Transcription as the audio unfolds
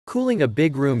Cooling a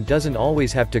big room doesn't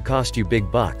always have to cost you big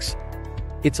bucks.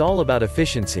 It's all about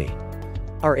efficiency.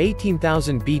 Our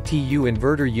 18,000 BTU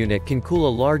inverter unit can cool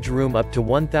a large room up to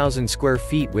 1,000 square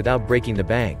feet without breaking the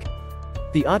bank.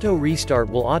 The auto restart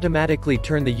will automatically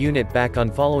turn the unit back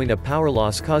on following a power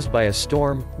loss caused by a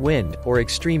storm, wind, or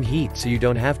extreme heat, so you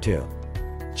don't have to.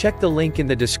 Check the link in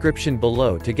the description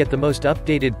below to get the most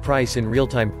updated price in real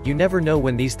time. You never know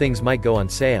when these things might go on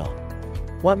sale.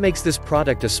 What makes this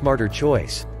product a smarter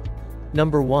choice?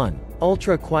 Number 1.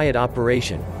 Ultra quiet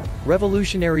operation.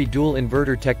 Revolutionary dual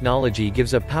inverter technology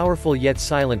gives a powerful yet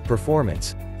silent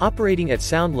performance, operating at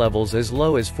sound levels as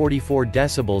low as 44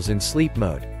 decibels in sleep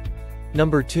mode.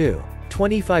 Number 2.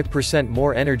 25%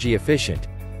 more energy efficient.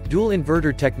 Dual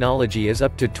inverter technology is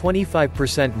up to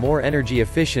 25% more energy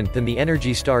efficient than the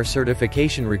Energy Star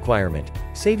certification requirement,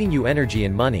 saving you energy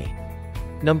and money.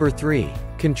 Number 3.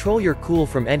 Control your cool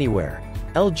from anywhere.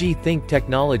 LG Think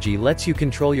technology lets you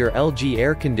control your LG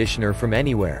air conditioner from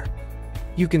anywhere.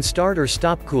 You can start or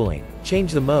stop cooling,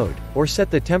 change the mode, or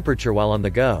set the temperature while on the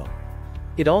go.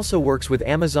 It also works with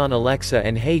Amazon Alexa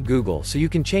and Hey Google, so you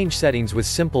can change settings with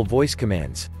simple voice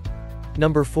commands.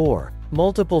 Number 4.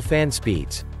 Multiple fan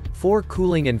speeds. 4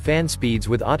 cooling and fan speeds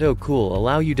with Auto Cool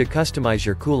allow you to customize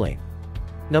your cooling.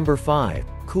 Number 5.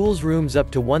 Cools rooms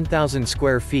up to 1,000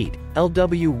 square feet.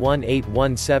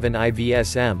 LW1817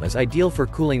 IVSM is ideal for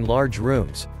cooling large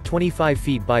rooms, 25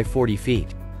 feet by 40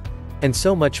 feet. And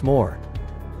so much more.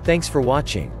 Thanks for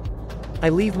watching. I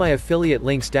leave my affiliate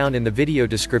links down in the video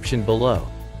description below.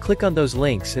 Click on those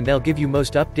links and they'll give you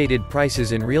most updated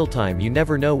prices in real time. You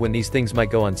never know when these things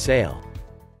might go on sale.